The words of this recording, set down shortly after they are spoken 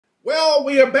Well,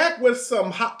 we are back with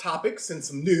some hot topics and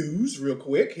some news real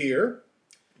quick here.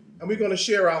 And we're going to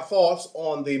share our thoughts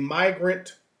on the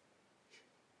migrant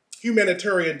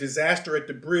humanitarian disaster at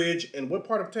the bridge in what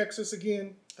part of Texas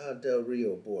again? Del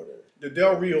Rio border. The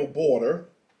Del Rio border.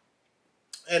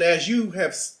 And as you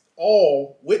have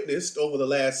all witnessed over the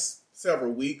last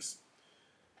several weeks,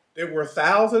 there were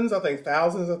thousands, I think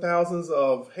thousands and thousands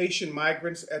of Haitian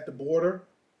migrants at the border.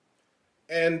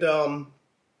 And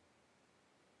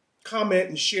comment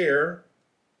and share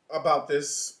about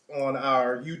this on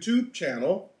our YouTube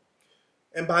channel.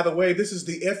 And by the way, this is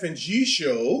the F&G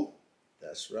show.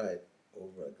 That's right.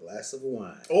 Over a glass of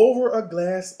wine. Over a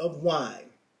glass of wine.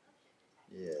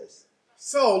 Yes.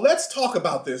 So let's talk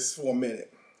about this for a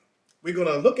minute. We're going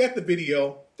to look at the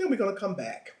video, then we're going to come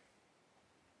back.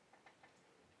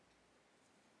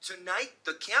 Tonight,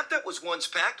 the camp that was once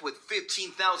packed with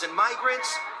 15,000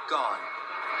 migrants, gone.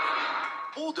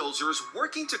 Bulldozers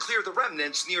working to clear the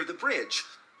remnants near the bridge.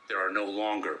 There are no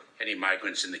longer any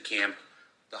migrants in the camp.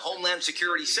 The Homeland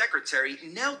Security Secretary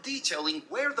now detailing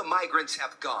where the migrants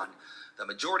have gone. The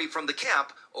majority from the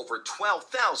camp, over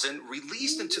 12,000,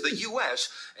 released into the U.S.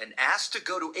 and asked to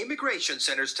go to immigration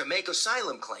centers to make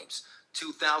asylum claims.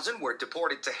 2,000 were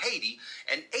deported to Haiti,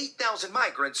 and 8,000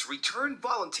 migrants returned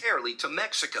voluntarily to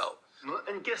Mexico.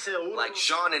 Like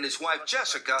Sean and his wife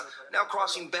Jessica, now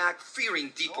crossing back,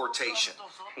 fearing deportation.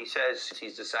 He says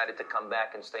he's decided to come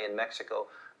back and stay in Mexico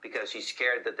because he's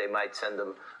scared that they might send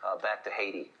him back to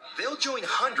Haiti. They'll join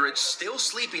hundreds still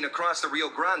sleeping across the Rio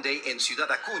Grande in Ciudad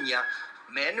Acuña.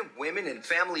 Men, women, and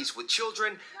families with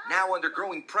children now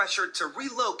undergoing pressure to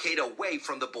relocate away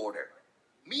from the border.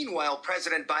 Meanwhile,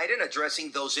 President Biden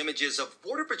addressing those images of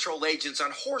Border Patrol agents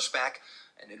on horseback.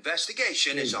 An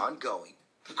investigation is ongoing.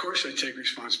 Of course I take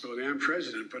responsibility. I'm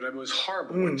president, but it was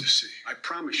horrible what to see. I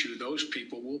promise you those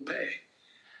people will pay.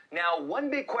 Now, one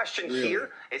big question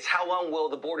here is how long will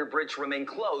the border bridge remain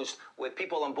closed with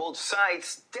people on both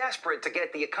sides desperate to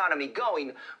get the economy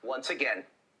going once again?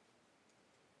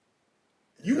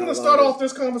 You want to start off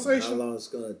this conversation? How long it's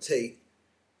going to take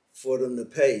for them to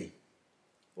pay?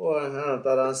 Boy, I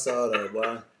thought I saw that,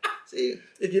 boy. See,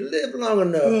 if you live long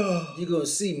enough, you're going to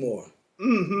see more.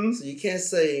 Mm-hmm. So you can't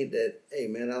say that, hey,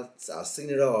 man, I've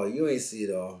seen it all. You ain't see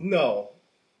it all. No.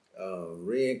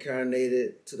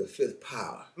 Reincarnated to the fifth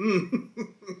power.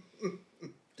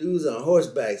 Dudes on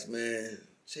horsebacks, man,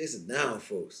 chasing down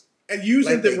folks. And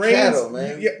using like the reins, cattle,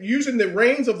 man. Using the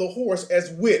reins of the horse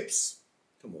as whips.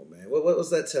 Come on, man. What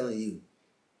was that telling you?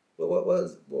 What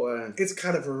was, boy? It's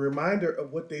kind of a reminder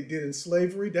of what they did in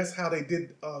slavery. That's how they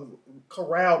did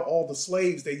corralled all the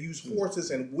slaves. They used horses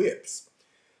and whips.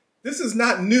 This is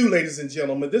not new, ladies and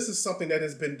gentlemen. This is something that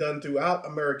has been done throughout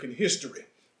American history.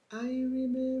 I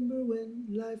remember when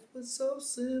life was so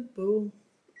simple.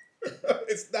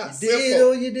 It's not you simple. You did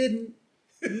or you didn't.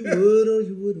 You would or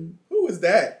you wouldn't. Who is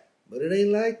that? But it ain't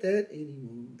like that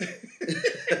anymore.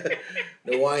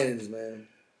 The whinings, man.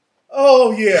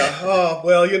 Oh, yeah.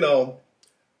 Well, you know.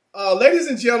 Ladies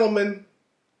and gentlemen,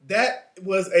 that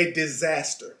was a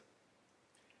disaster.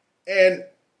 And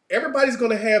everybody's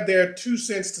going to have their 2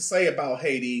 cents to say about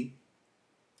Haiti.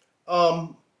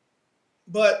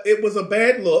 But it was a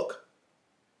bad look.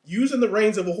 Using the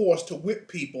reins of a horse to whip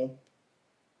people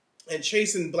and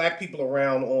chasing black people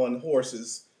around on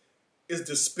horses is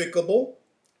despicable,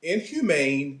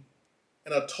 inhumane,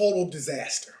 and a total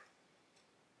disaster.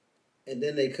 And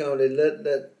then they come, they let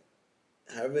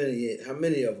how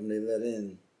many of them they let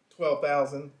in?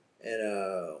 12,000.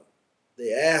 And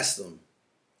they asked them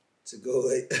to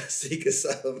go seek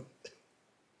asylum.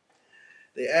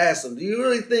 They asked them, do you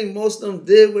really think most of them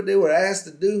did what they were asked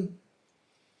to do?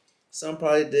 Some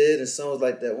probably did, and some was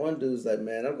like that. One dude's like,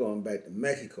 man, I'm going back to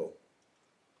Mexico.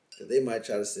 Because they might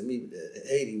try to send me to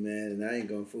Haiti, man, and I ain't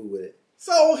going to fool with it.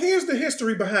 So here's the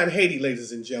history behind Haiti,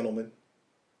 ladies and gentlemen.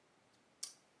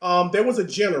 There was a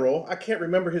general, I can't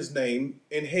remember his name,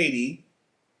 in Haiti,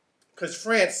 because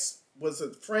France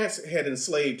had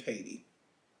enslaved Haiti.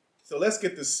 So let's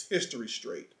get this history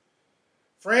straight.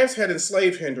 France had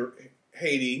enslaved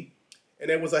Haiti, and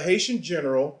there was a Haitian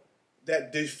general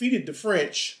that defeated the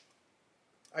French.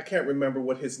 I can't remember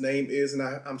what his name is, and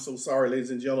I'm so sorry,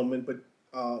 ladies and gentlemen, but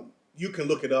you can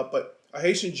look it up. But a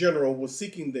Haitian general was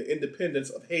seeking the independence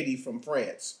of Haiti from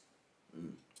France.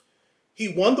 He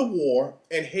won the war,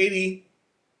 and Haiti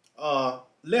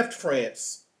left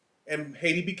France, and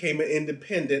Haiti became an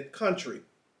independent country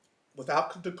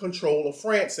without the control of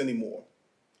France anymore.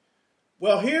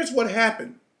 Well, here's what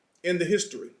happened in the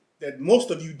history that most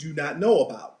of you do not know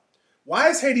about. Why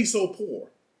is Haiti so poor?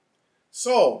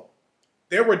 So,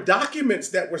 there were documents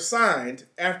that were signed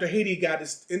after Haiti got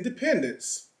its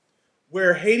independence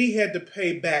where Haiti had to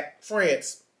pay back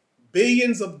France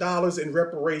billions of dollars in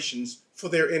reparations for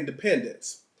their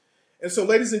independence. And so,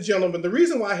 ladies and gentlemen, the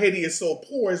reason why Haiti is so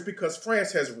poor is because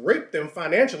France has raped them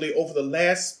financially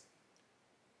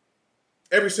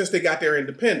ever since they got their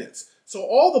independence. So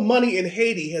all the money in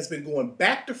Haiti has been going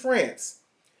back to France.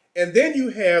 And then you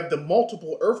have the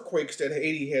multiple earthquakes that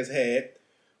Haiti has had.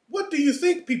 What do you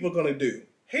think people are going to do?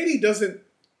 Haiti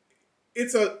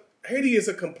is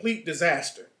a complete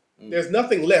disaster. There's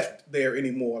nothing left there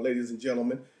anymore, ladies and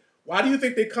gentlemen. Why do you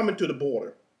think they're coming to the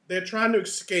border? They're trying to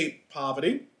escape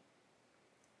poverty,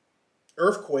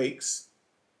 earthquakes,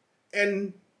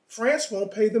 and France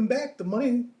won't pay them back the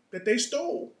money that they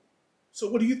stole. So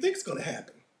what do you think is going to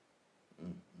happen?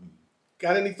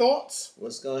 Got any thoughts?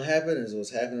 What's going to happen is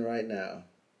what's happening right now.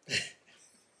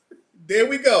 There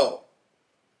we go.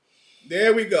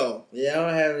 There we go. Yeah, I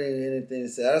don't have anything to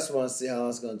say. I just want to see how long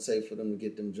it's going to take for them to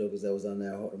get them jokers that was on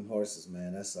them horses,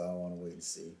 man. That's all I want to wait and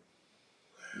see.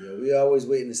 Yeah, we always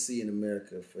waiting to see in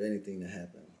America for anything to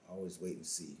happen. Always wait and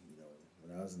see. You know,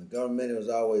 when I was in the government, it was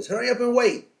always hurry up and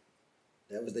wait.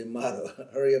 That was their motto: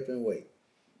 hurry up and wait.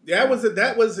 That was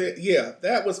it. Yeah,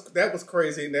 that was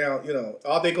crazy. Now, you know,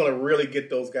 are they going to really get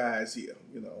those guys? Yeah,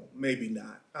 you know, maybe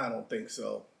not. I don't think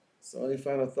so. So, any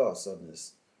final thoughts on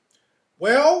this?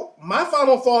 Well, my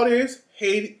final thought is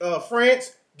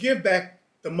France, give back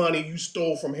the money you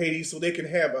stole from Haiti so they can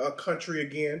have a country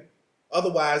again.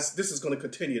 Otherwise, this is going to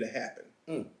continue to happen.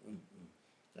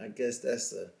 I guess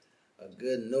that's a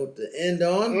good note to end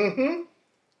on. Mm-hmm.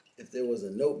 If there was a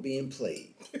note being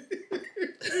played.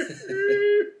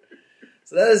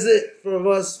 So that is it from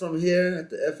us from here at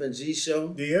the F&G Show.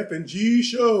 The F&G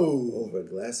Show. Over a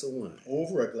glass of wine.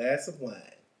 Over a glass of wine.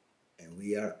 And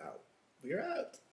we are out. We are out.